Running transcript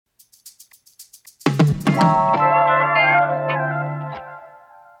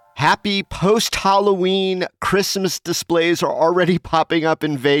Happy post-Halloween Christmas displays are already popping up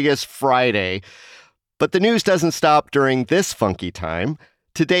in Vegas Friday. But the news doesn't stop during this funky time.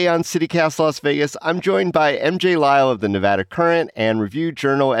 Today on CityCast Las Vegas, I'm joined by MJ Lyle of the Nevada Current and Review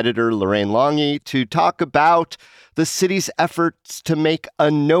Journal editor Lorraine Longy to talk about the city's efforts to make a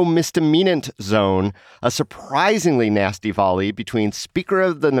no misdemeanant zone, a surprisingly nasty volley between Speaker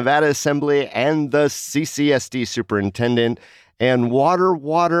of the Nevada Assembly and the CCSD superintendent, and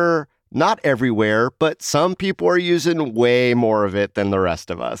water, not everywhere, but some people are using way more of it than the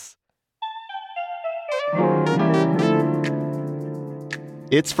rest of us.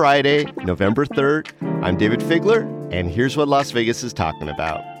 It's Friday, November 3rd. I'm David Figler, and here's what Las Vegas is talking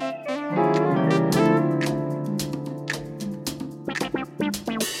about.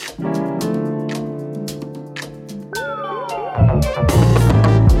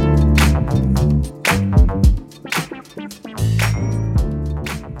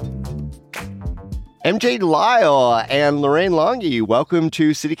 MJ Lyle and Lorraine Longy, welcome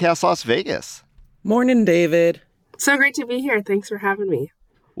to CityCast Las Vegas. Morning, David. So great to be here. Thanks for having me.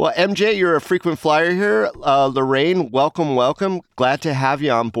 Well, MJ, you're a frequent flyer here. Lorraine, welcome. Glad to have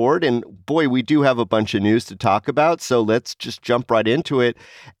you on board. And boy, we do have a bunch of news to talk about, so let's just jump right into it.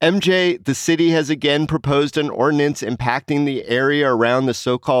 MJ, the city has again proposed an ordinance impacting the area around the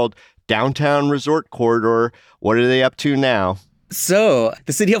so-called downtown resort corridor. What are they up to now? So,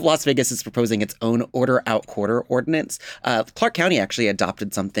 the city of Las Vegas is proposing its own order out quarter ordinance. Clark County actually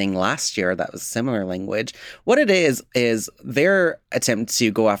adopted something last year that was similar language. What it is their attempt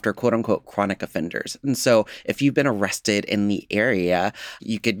to go after quote unquote chronic offenders. And so, if you've been arrested in the area,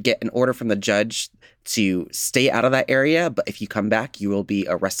 you could get an order from the judge to stay out of that area, but if you come back, you will be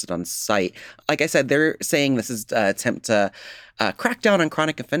arrested on site. Like I said, they're saying this is an attempt to crack down on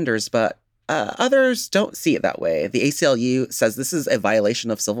chronic offenders, but others don't see it that way. The ACLU says this is a violation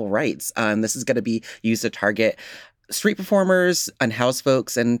of civil rights. This is going to be used to target street performers, unhoused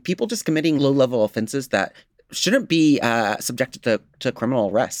folks, and people just committing low-level offenses that shouldn't be subjected to criminal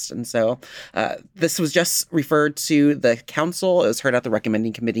arrest. And so this was just referred to the council. It was heard at the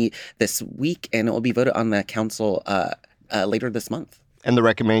recommending committee this week, and it will be voted on the council later this month. And the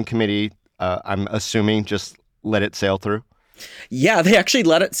recommending committee, I'm assuming, just let it sail through? Yeah, they actually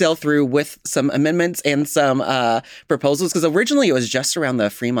let it sail through with some amendments and some proposals, because originally it was just around the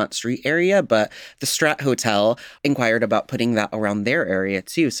Fremont Street area, but the Strat Hotel inquired about putting that around their area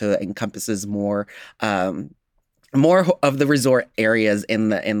too, so it encompasses more of the resort areas in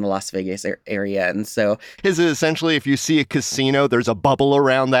the Las Vegas area. And so is it essentially if you see a casino, there's a bubble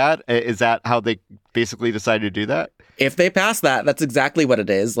around that? Is that how they basically decided to do that? If they pass that, that's exactly what it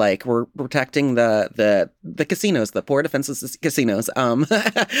is. Like, we're protecting the casinos, the poor defenseless casinos.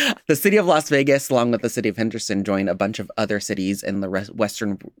 The city of Las Vegas, along with the city of Henderson, joined a bunch of other cities in the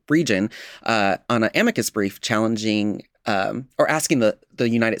western region on an amicus brief challenging or asking the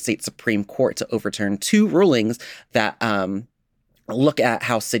United States Supreme Court to overturn two rulings that look at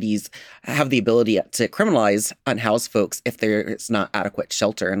how cities have the ability to criminalize unhoused folks if there's not adequate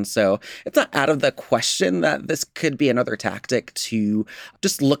shelter. And so it's not out of the question that this could be another tactic to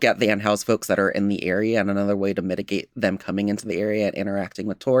just look at the unhoused folks that are in the area and another way to mitigate them coming into the area and interacting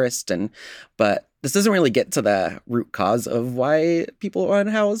with tourists. But this doesn't really get to the root cause of why people are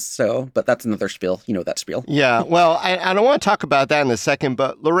unhoused. But that's another spiel. You know that spiel. Yeah, well, I don't want to talk about that in a second,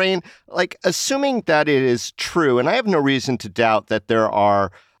 but Lorraine, like, assuming that it is true, and I have no reason to doubt that there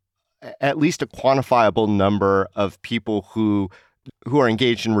are at least a quantifiable number of people who are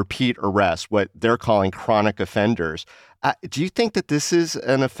engaged in repeat arrests, what they're calling chronic offenders. Do you think that this is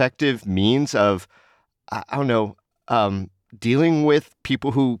an effective means of, dealing with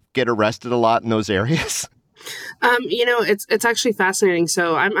people who get arrested a lot in those areas? It's actually fascinating.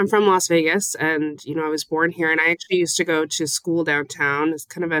 So I'm from Las Vegas, and, I was born here, and I actually used to go to school downtown. It's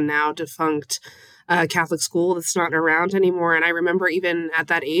kind of a now defunct Catholic school that's not around anymore. And I remember even at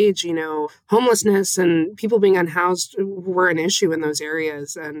that age, homelessness and people being unhoused were an issue in those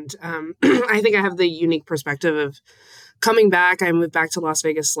areas. And I think I have the unique perspective of coming back. I moved back to Las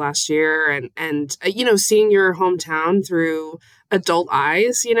Vegas last year and seeing your hometown through adult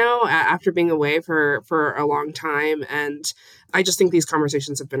eyes, after being away for a long time. And I just think these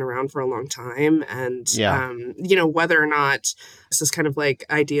conversations have been around for a long time. And, whether or not this is kind of like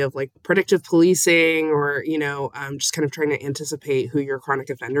idea of like predictive policing or, just kind of trying to anticipate who your chronic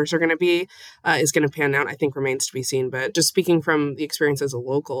offenders are going to be is going to pan out, I think remains to be seen. But just speaking from the experience as a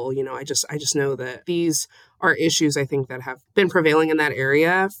local, I just know that these are issues, I think, that have been prevailing in that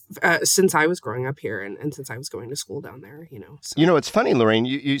area since I was growing up here and since I was going to school down there, So. It's funny, Lorraine,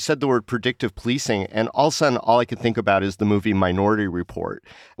 you said the word predictive policing, and all of a sudden, all I could think about is the movie Minority Report,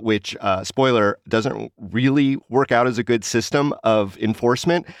 which, spoiler, doesn't really work out as a good system of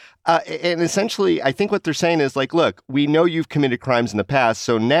enforcement. And essentially, I think what they're saying is like, look, we know you've committed crimes in the past,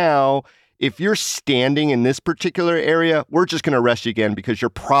 so now if you're standing in this particular area, we're just going to arrest you again because you're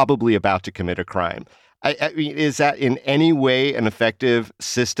probably about to commit a crime. I mean, is that in any way an effective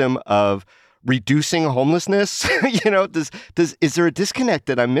system of reducing homelessness? Is there a disconnect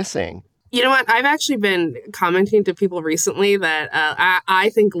that I'm missing? You know what? I've actually been commenting to people recently that I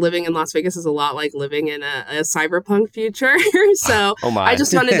think living in Las Vegas is a lot like living in a cyberpunk future. So Oh my. I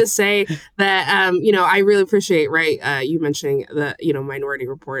just wanted to say that, I really appreciate, you mentioning the, Minority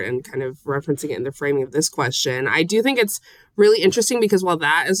Report and kind of referencing it in the framing of this question. I do think it's really interesting because while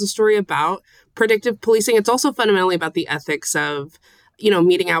that is a story about predictive policing, it's also fundamentally about the ethics of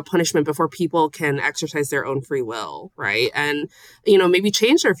meting out punishment before people can exercise their own free will, right? And, maybe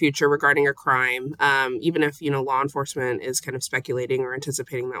change their future regarding a crime, even if, law enforcement is kind of speculating or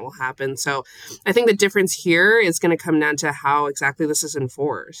anticipating that will happen. So I think the difference here is going to come down to how exactly this is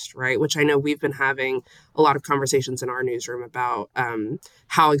enforced, right? Which I know we've been having a lot of conversations in our newsroom about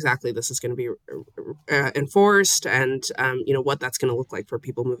how exactly this is going to be enforced and, what that's going to look like for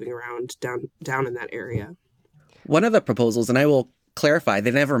people moving around down in that area. One of the proposals, and I will clarify,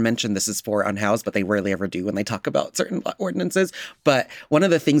 they never mention this is for unhoused, but they rarely ever do when they talk about certain ordinances. But one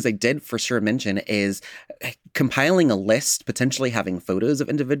of the things they did for sure mention is compiling a list, potentially having photos of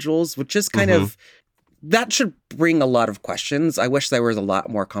individuals, which is kind of, that should bring a lot of questions. I wish there was a lot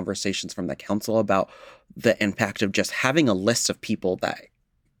more conversations from the council about the impact of just having a list of people that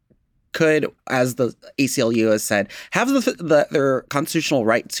could, as the ACLU has said, have their constitutional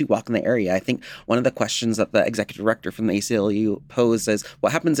right to walk in the area. I think one of the questions that the executive director from the ACLU posed is,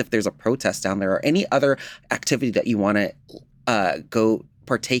 what happens if there's a protest down there or any other activity that you want to go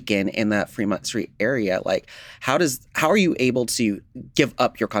partake in that Fremont Street area? Like, how are you able to give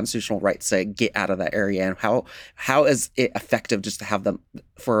up your constitutional rights to get out of that area? And how is it effective just to have them,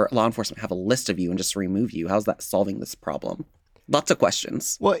 for law enforcement, have a list of you and just remove you? How's that solving this problem? Lots of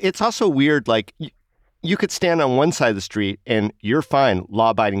questions. Well, it's also weird, like, you could stand on one side of the street and you're fine,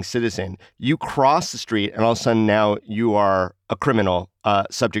 law-abiding citizen. You cross the street and all of a sudden now you are a criminal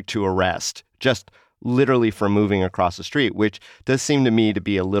subject to arrest, just literally for moving across the street, which does seem to me to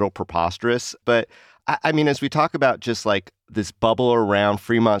be a little preposterous. But I mean, as we talk about just like this bubble around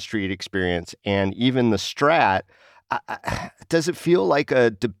Fremont Street experience and even the Strat, does it feel like a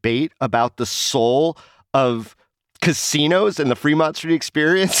debate about the soul of casinos and the Fremont Street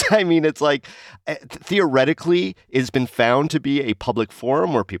experience? I mean, it's like, theoretically, it's been found to be a public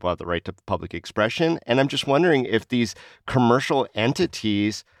forum where people have the right to public expression. And I'm just wondering if these commercial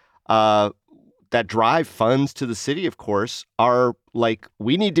entities that drive funds to the city, of course, are like,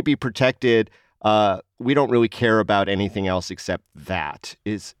 we need to be protected. We don't really care about anything else except that.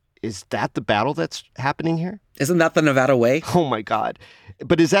 Is that the battle that's happening here? Isn't that the Nevada way? Oh, my God.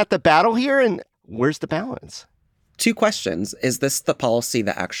 But is that the battle here? And where's the balance? Two questions. Is this the policy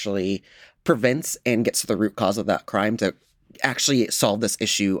that actually prevents and gets to the root cause of that crime to actually solve this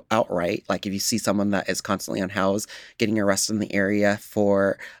issue outright? Like if you see someone that is constantly unhoused, getting arrested in the area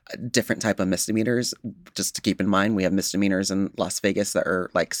for a different type of misdemeanors, just to keep in mind, we have misdemeanors in Las Vegas that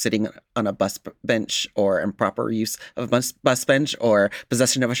are like sitting on a bus bench or improper use of a bus bench or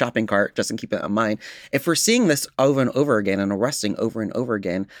possession of a shopping cart, just to keep it in mind. If we're seeing this over and over again and arresting over and over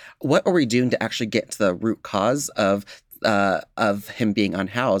again, what are we doing to actually get to the root cause of him being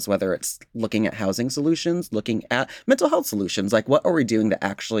unhoused, whether it's looking at housing solutions, looking at mental health solutions? Like, what are we doing to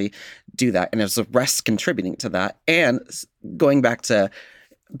actually do that? And is arrest contributing to that? And going back to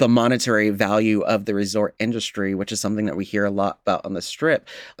the monetary value of the resort industry, which is something that we hear a lot about on the Strip,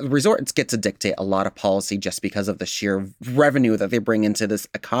 resorts get to dictate a lot of policy just because of the sheer revenue that they bring into this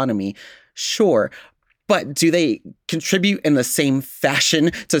economy. Sure. But do they contribute in the same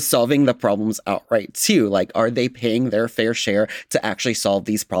fashion to solving the problems outright too? Like, are they paying their fair share to actually solve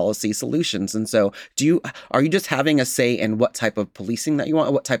these policy solutions? And so are you just having a say in what type of policing that you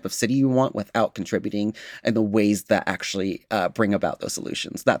want, what type of city you want, without contributing in the ways that actually bring about those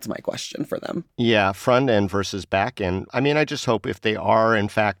solutions? That's my question for them. Yeah, front end versus back end. I mean, I just hope if they are, in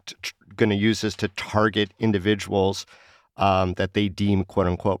fact, going to use this to target individuals that they deem, quote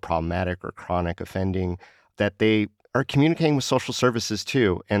unquote, problematic or chronic offending, that they are communicating with social services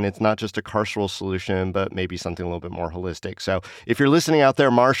too. And it's not just a carceral solution, but maybe something a little bit more holistic. So if you're listening out there,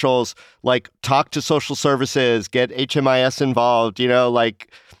 marshals, like, talk to social services, get HMIS involved,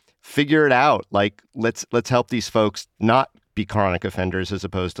 like, figure it out. Like, let's help these folks not be chronic offenders as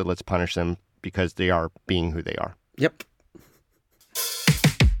opposed to let's punish them because they are being who they are. Yep.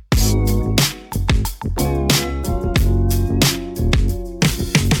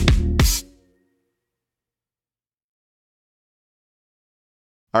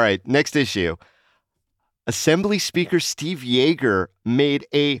 All right, next issue. Assembly Speaker Steve Yeager made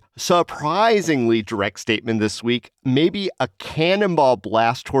a surprisingly direct statement this week, maybe a cannonball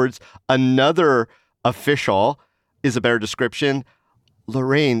blast towards another official is a better description.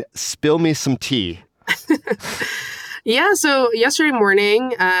 Lorraine, spill me some tea. Yeah, so yesterday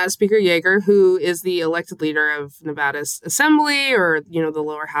morning, Speaker Yeager, who is the elected leader of Nevada's assembly, or, the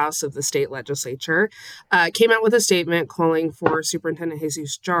lower house of the state legislature, came out with a statement calling for Superintendent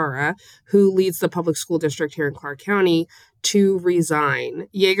Jesus Jara, who leads the public school district here in Clark County, to resign.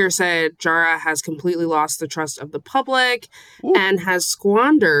 Yeager said Jara has completely lost the trust of the public and has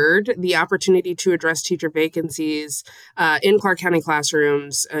squandered the opportunity to address teacher vacancies in Clark County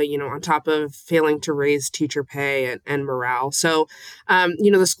classrooms, on top of failing to raise teacher pay and morale. So,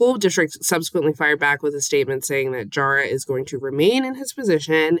 the school district subsequently fired back with a statement saying that Jara is going to remain in his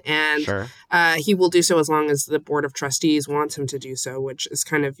position and Sure. he will do so as long as the Board of Trustees wants him to do so, which is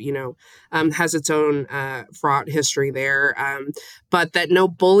kind of, has its own fraught history there. But that no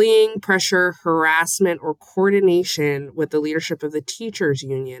bullying, pressure, harassment, or coordination with the leadership of the teachers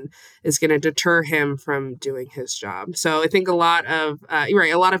union is going to deter him from doing his job. So I think a lot of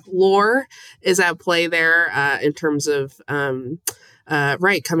a lot of lore is at play there in terms of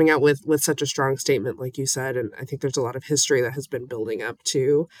coming out with such a strong statement, like you said. And I think there's a lot of history that has been building up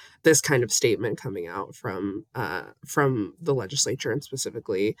to this kind of statement coming out from the legislature and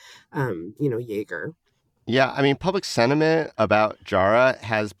specifically, Yeager. Yeah, I mean, public sentiment about Jara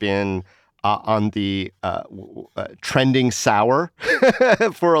has been on the trending sour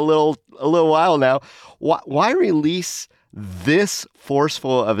for a little while now. Why release this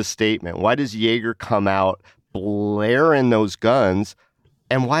forceful of a statement? Why does Yeager come out blaring those guns,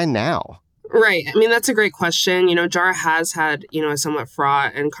 and why now? Right. I mean, that's a great question. Jara has had, a somewhat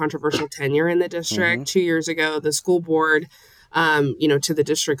fraught and controversial tenure in the district. 2 years ago, the school board, to the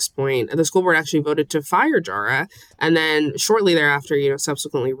district's point, the school board actually voted to fire Jara and then shortly thereafter,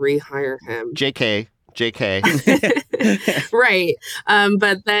 subsequently rehire him. JK. Right.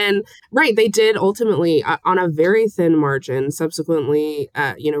 But then, they did ultimately, on a very thin margin, subsequently,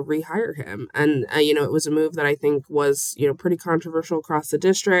 rehire him. And, it was a move that I think was, pretty controversial across the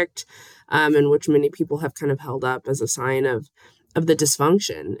district, and which many people have kind of held up as a sign of the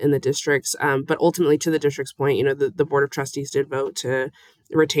dysfunction in the districts. But ultimately, to the district's point, the Board of Trustees did vote to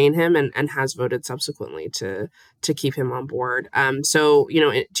retain him and has voted subsequently to keep him on board. So,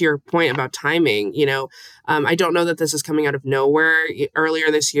 to your point about timing, I don't know that this is coming out of nowhere.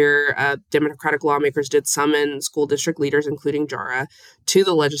 Earlier this year, Democratic lawmakers did summon school district leaders, including Jara, to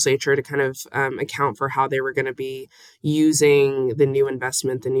the legislature to kind of account for how they were going to be using the new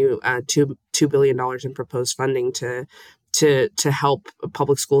investment, the new $2 billion in proposed funding to help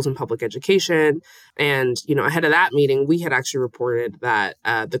public schools and public education. And, ahead of that meeting, we had actually reported that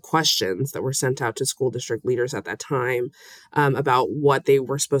the questions that were sent out to school district leaders at that time about what they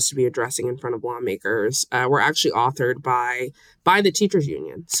were supposed to be addressing in front of lawmakers were actually authored by the teachers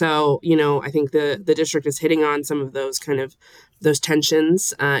union. So, I think the district is hitting on some of those kind of those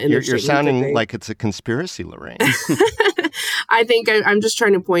tensions. You're sounding like it's a conspiracy, Lorraine. I think I'm just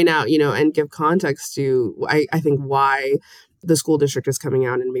trying to point out, and give context to, I think, why the school district is coming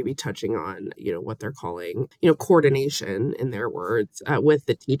out and maybe touching on, what they're calling, coordination, in their words, with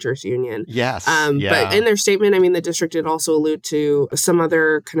the teachers union. Yes. But in their statement, I mean, the district did also allude to some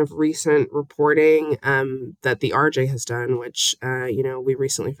other kind of recent reporting that the RJ has done, which, we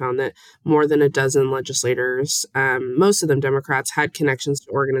recently found that more than a dozen legislators, most of them Democrats, had connections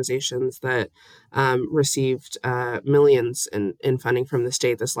to organizations that received millions in funding from the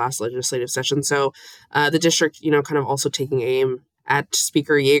state this last legislative session. So the district, kind of also taking aim at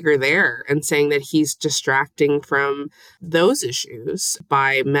Speaker Yeager there and saying that he's distracting from those issues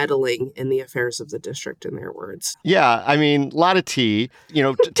by meddling in the affairs of the district, in their words. Yeah, I mean, a lot of tea.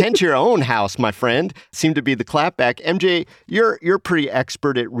 Tend to your own house, my friend, seemed to be the clapback. MJ, you're pretty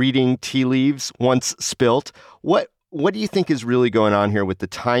expert at reading tea leaves once spilt. What do you think is really going on here with the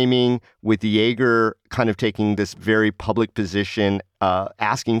timing, with Yeager kind of taking this very public position,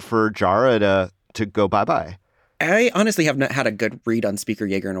 asking for Jara to go bye-bye? I honestly have not had a good read on Speaker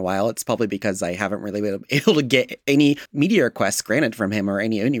Yeager in a while. It's probably because I haven't really been able to get any media requests granted from him or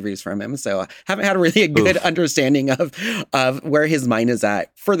any interviews from him. So I haven't had really a good understanding of where his mind is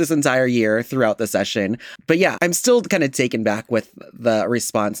at for this entire year throughout the session. But yeah, I'm still kind of taken back with the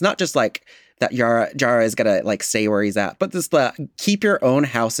response, not just like that Jara is gonna like say where he's at, but this keep your own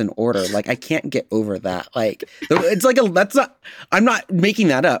house in order. Like, I can't get over that. Like, it's like I'm not making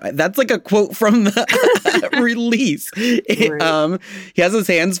that up. That's like a quote from the release. Right. He has his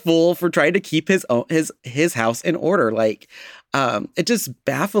hands full for trying to keep his house in order. Like, It's just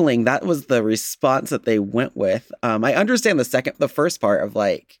baffling. That was the response that they went with. I understand the first part of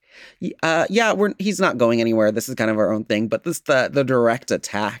like, yeah, he's not going anywhere. This is kind of our own thing, but the direct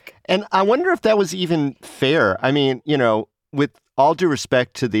attack. And I wonder if that was even fair. I mean, with all due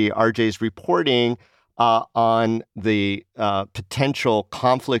respect to the RJ's reporting on the potential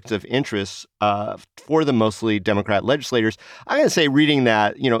conflict of interest for the mostly Democrat legislators, I'm going to say reading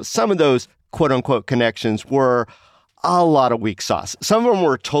that, some of those quote unquote connections were a lot of weak sauce. Some of them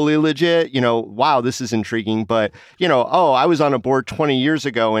were totally legit, wow, this is intriguing. But, I was on a board 20 years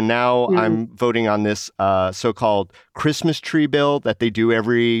ago and now I'm voting on this so-called Christmas tree bill that they do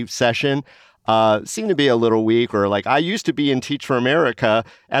every session. Seem to be a little weak, or like I used to be in Teach for America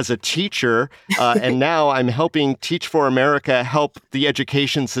as a teacher, and now I'm helping Teach for America help the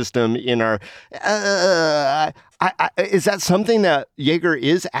education system in our. Is that something that Yeager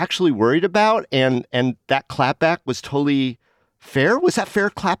is actually worried about? And that clapback was totally fair? Was that fair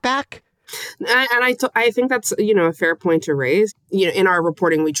clapback? And I think that's, a fair point to raise. In our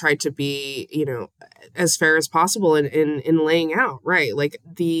reporting, we tried to be, as fair as possible in laying out, right, like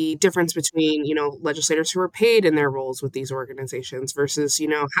the difference between, legislators who are paid in their roles with these organizations versus,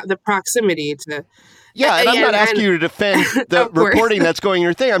 the proximity to. Yeah, and I'm not asking you to defend the reporting that's going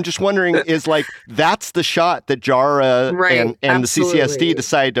your thing. I'm just wondering, is like, that's the shot that Jara and the CCSD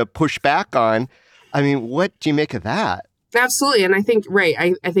decided to push back on. I mean, what do you make of that? Absolutely. And I think, right,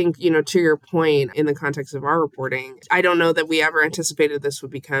 I think, to your point, in the context of our reporting, I don't know that we ever anticipated this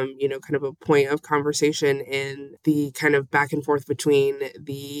would become, kind of a point of conversation in the kind of back and forth between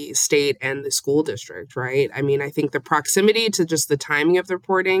the state and the school district, right? I mean, I think the proximity to just the timing of the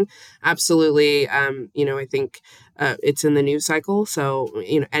reporting, absolutely, I think it's in the news cycle. So,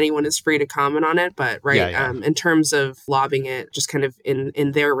 anyone is free to comment on it. But, right, in terms of lobbing it, just kind of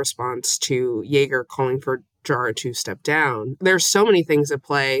in their response to Yeager calling for Jara to step down. There's so many things at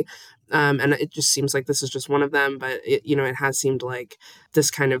play, and it just seems like this is just one of them. But it has seemed like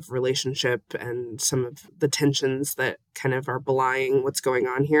this kind of relationship and some of the tensions that kind of are belying what's going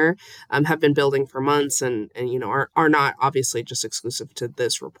on here have been building for months, and are not obviously just exclusive to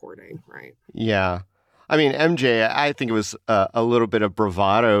this reporting, right? Yeah. I mean, MJ, I think it was a little bit of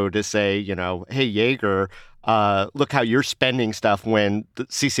bravado to say, hey, Yeager, look how you're spending stuff when the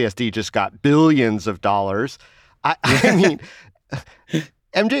CCSD just got billions of dollars. I mean,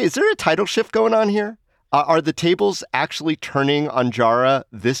 MJ, is there a title shift going on here? Are the tables actually turning on Jara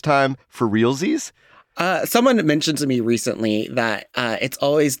this time for realsies? Someone mentioned to me recently that it's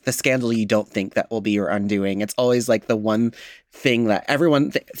always the scandal you don't think that will be your undoing. It's always like the one thing that everyone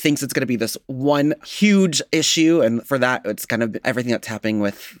thinks it's going to be this one huge issue. And for that, it's kind of everything that's happening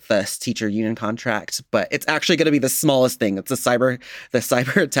with the teacher union contract. But it's actually going to be the smallest thing. It's the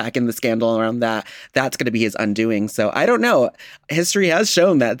cyber attack and the scandal around that. That's going to be his undoing. So I don't know. History has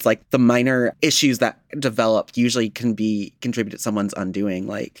shown that it's like the minor issues that develop usually can be contributed to someone's undoing.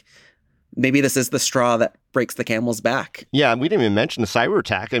 Like, maybe this is the straw that breaks the camel's back. Yeah, we didn't even mention the cyber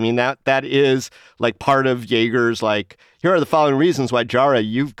attack. I mean, that is like part of Yeager's, like, here are the following reasons why, Jara,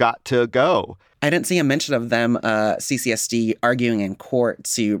 you've got to go. I didn't see a mention of them, CCSD, arguing in court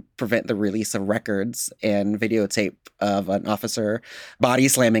to prevent the release of records and videotape of an officer body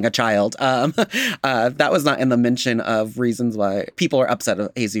slamming a child. That was not in the mention of reasons why people are upset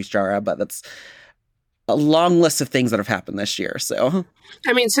of Jesus Jara, but that's a long list of things that have happened this year. So,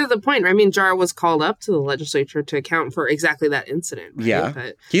 I mean, to the point, I mean, Jara was called up to the legislature to account for exactly that incident. Right? Yeah.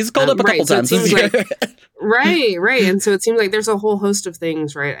 But, he's called up a couple times this year. Right. And so it seems like there's a whole host of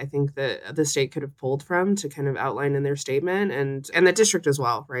things, right, I think that the state could have pulled from to kind of outline in their statement, and the district as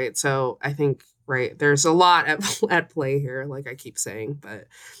well, right? So I think, right, there's a lot at play here, like I keep saying, but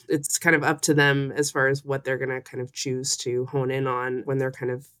it's kind of up to them as far as what they're going to kind of choose to hone in on when they're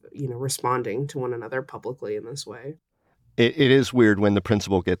kind of, responding to one another publicly in this way. It is weird when the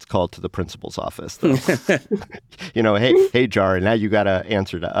principal gets called to the principal's office, though. Hey, Jara, now you got to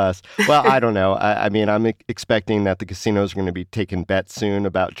answer to us. Well, I don't know. I mean, I'm expecting that the casinos are going to be taking bets soon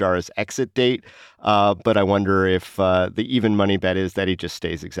about Jara's exit date. But I wonder if the even money bet is that he just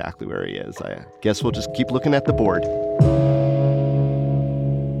stays exactly where he is. I guess we'll just keep looking at the board.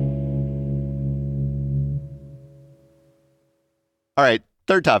 All right.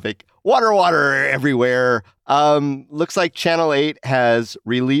 Third topic, water everywhere. Looks like Channel 8 has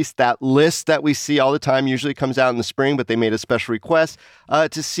released that list that we see all the time, usually comes out in the spring, but they made a special request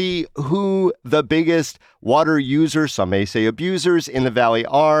to see who the biggest water users, some may say abusers, in the valley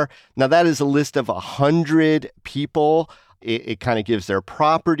are. Now, that is a list of 100 people. It kind of gives their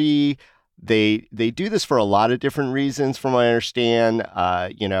property, They do this for a lot of different reasons, from what I understand.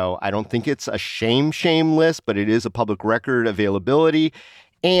 I don't think it's a shame list, but it is a public record availability.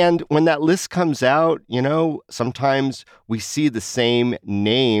 And when that list comes out, sometimes we see the same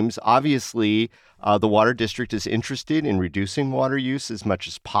names. Obviously, the Water District is interested in reducing water use as much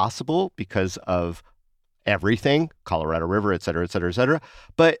as possible because of everything, Colorado River, et cetera, et cetera, et cetera.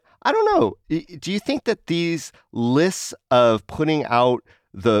 But I don't know. Do you think that these lists of putting out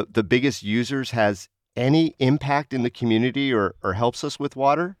the biggest users has any impact in the community or helps us with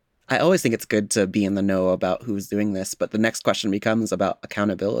water? I always think it's good to be in the know about who's doing this, but the next question becomes about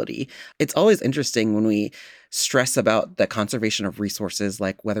accountability. It's always interesting when we stress about the conservation of resources,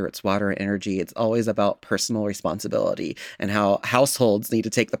 like whether it's water or energy. It's always about personal responsibility and how households need to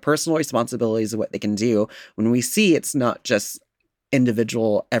take the personal responsibilities of what they can do. When we see it's not just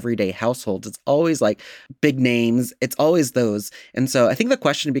individual everyday households, it's always like big names, it's always those. And so I think the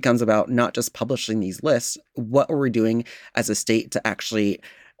question becomes about not just publishing these lists, what are we doing as a state to actually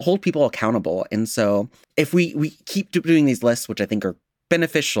hold people accountable? And so if we keep doing these lists, which I think are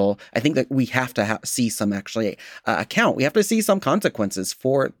beneficial, I think that we have to see some actually account. We have to see some consequences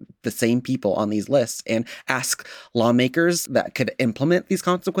for the same people on these lists and ask lawmakers that could implement these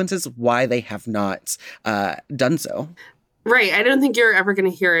consequences why they have not done so. Right. I don't think you're ever going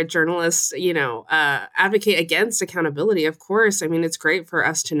to hear a journalist, advocate against accountability. Of course. I mean, it's great for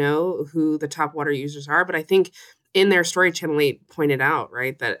us to know who the top water users are, but I think in their story, Channel 8 pointed out,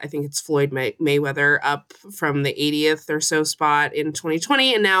 right, that I think it's Floyd Mayweather up from the 80th or so spot in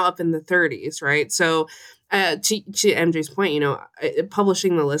 2020 and now up in the 30s, right? So to MJ's point,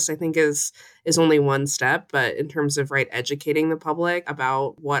 publishing the list, I think, is only one step. But in terms of, right, educating the public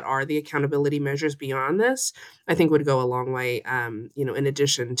about what are the accountability measures beyond this, I think would go a long way, in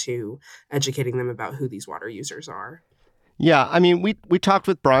addition to educating them about who these water users are. Yeah, I mean, we talked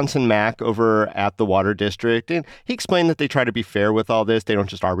with Bronson Mack over at the Water District, and he explained that they try to be fair with all this. They don't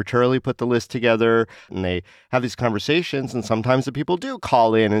just arbitrarily put the list together, and they have these conversations, and sometimes the people do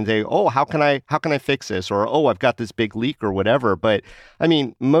call in and say, oh, how can I fix this? Or, oh, I've got this big leak or whatever. But, I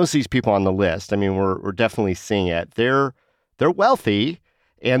mean, most of these people on the list, I mean, we're definitely seeing it. They're wealthy,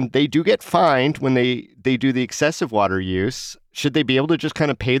 and they do get fined when they do the excessive water use. Should they be able to just kind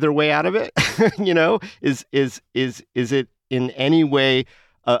of pay their way out of it? Is it in any way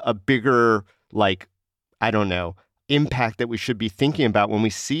a bigger, like, I don't know, impact that we should be thinking about when we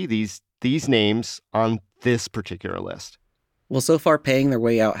see these names on this particular list? Well, so far paying their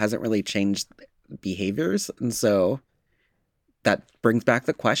way out hasn't really changed behaviors. And so that brings back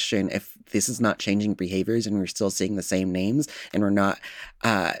the question, if this is not changing behaviors and we're still seeing the same names and we're not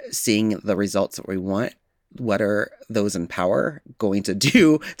seeing the results that we want, what are those in power going to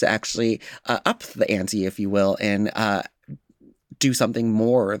do to actually up the ante, if you will, and do something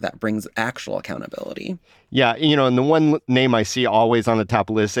more that brings actual accountability? Yeah, and the one name I see always on the top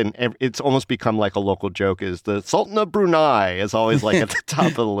list, and it's almost become like a local joke, is the Sultan of Brunei is always like at the top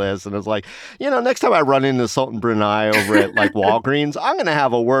of the list. And it's like, next time I run into Sultan Brunei over at like Walgreens, I'm going to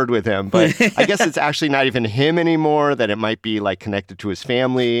have a word with him. But I guess it's actually not even him anymore, that it might be like connected to his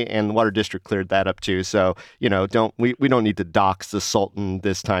family, and the Water District cleared that up too. So, we don't need to dox the Sultan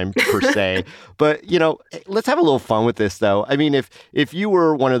this time per se. But, let's have a little fun with this though. I mean, if you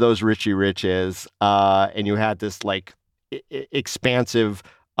were one of those Richie Riches, and you had this like expansive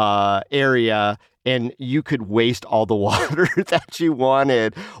area and you could waste all the water that you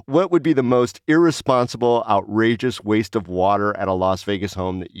wanted, what would be the most irresponsible, outrageous waste of water at a Las Vegas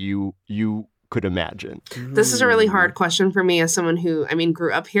home that you could imagine? This is a really hard question for me as someone who,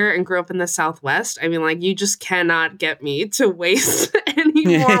 grew up here and grew up in the Southwest. You just cannot get me to waste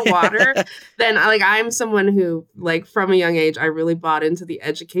any more water than, I'm someone who, from a young age, I really bought into the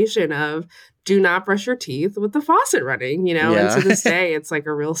education of do not brush your teeth with the faucet running, Yeah. And to this day, it's like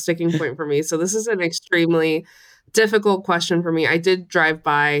a real sticking point for me. So this is an extremely difficult question for me. I did drive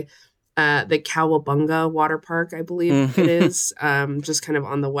by the Cowabunga Water Park, I believe it is, just kind of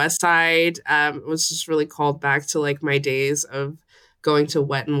on the west side. It was just really called back to my days of going to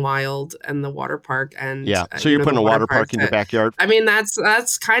Wet and Wild and the water park. And yeah, so you're putting a water park in your backyard?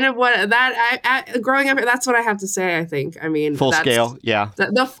 That's kind of what growing up, that's what I have to say, I think. Full scale, yeah.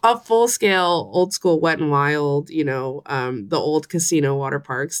 A full scale, old school Wet and Wild, the old casino water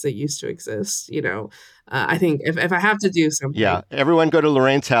parks that used to exist, I think if I have to do something. Yeah, everyone go to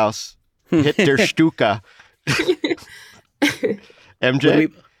Lorraine's house. Hit der Stuka.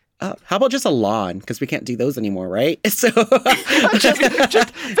 MJ? How about just a lawn? Because we can't do those anymore, right? So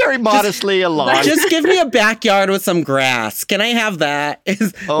just very modestly a lawn. Just give me a backyard with some grass. Can I have that?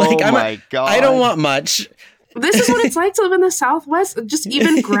 My God. I don't want much. This is what it's like to live in the Southwest. Just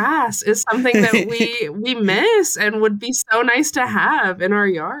even grass is something that we miss and would be so nice to have in our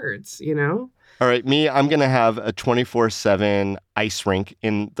yards, you know? All right, I'm going to have a 24/7 ice rink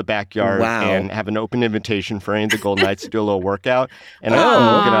in the backyard and have an open invitation for any of the Golden Knights to do a little workout. And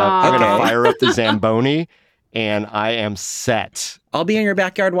I'm gonna fire up the Zamboni, and I am set. I'll be in your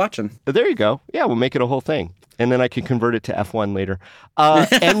backyard watching. There you go. Yeah, we'll make it a whole thing. And then I can convert it to F1 later.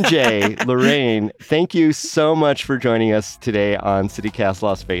 MJ, Lorraine, thank you so much for joining us today on CityCast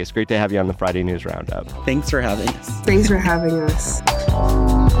Las Vegas. Great to have you on the Friday News Roundup. Thanks for having us. Thanks for having us.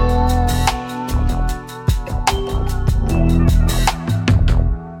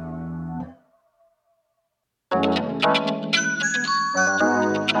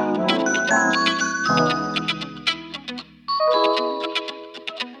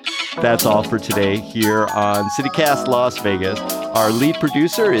 That's all for today here on CityCast Las Vegas. Our lead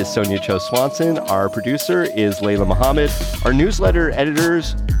producer is Sonia Cho Swanson. Our producer is Layla Muhammad. Our newsletter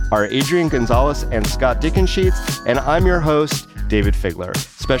editors are Adrian Gonzalez and Scott Dickensheets. And I'm your host, David Figler.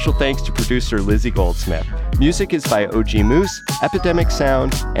 Special thanks to producer Lizzie Goldsmith. Music is by OG Moose, Epidemic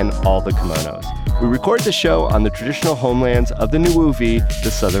Sound, and All the Kimonos. We record the show on the traditional homelands of the Nuuvi,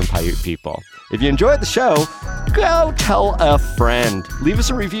 the Southern Paiute people. If you enjoyed the show, go tell a friend. Leave us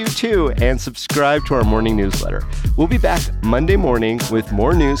a review too, and subscribe to our morning newsletter. We'll be back Monday morning with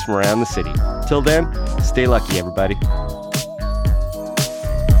more news from around the city. Till then, stay lucky, everybody.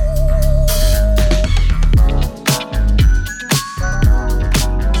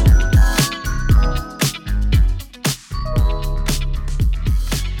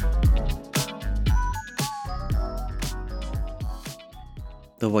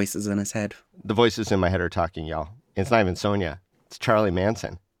 The voices in his head. The voices in my head are talking, y'all. It's not even Sonia. It's Charlie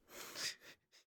Manson.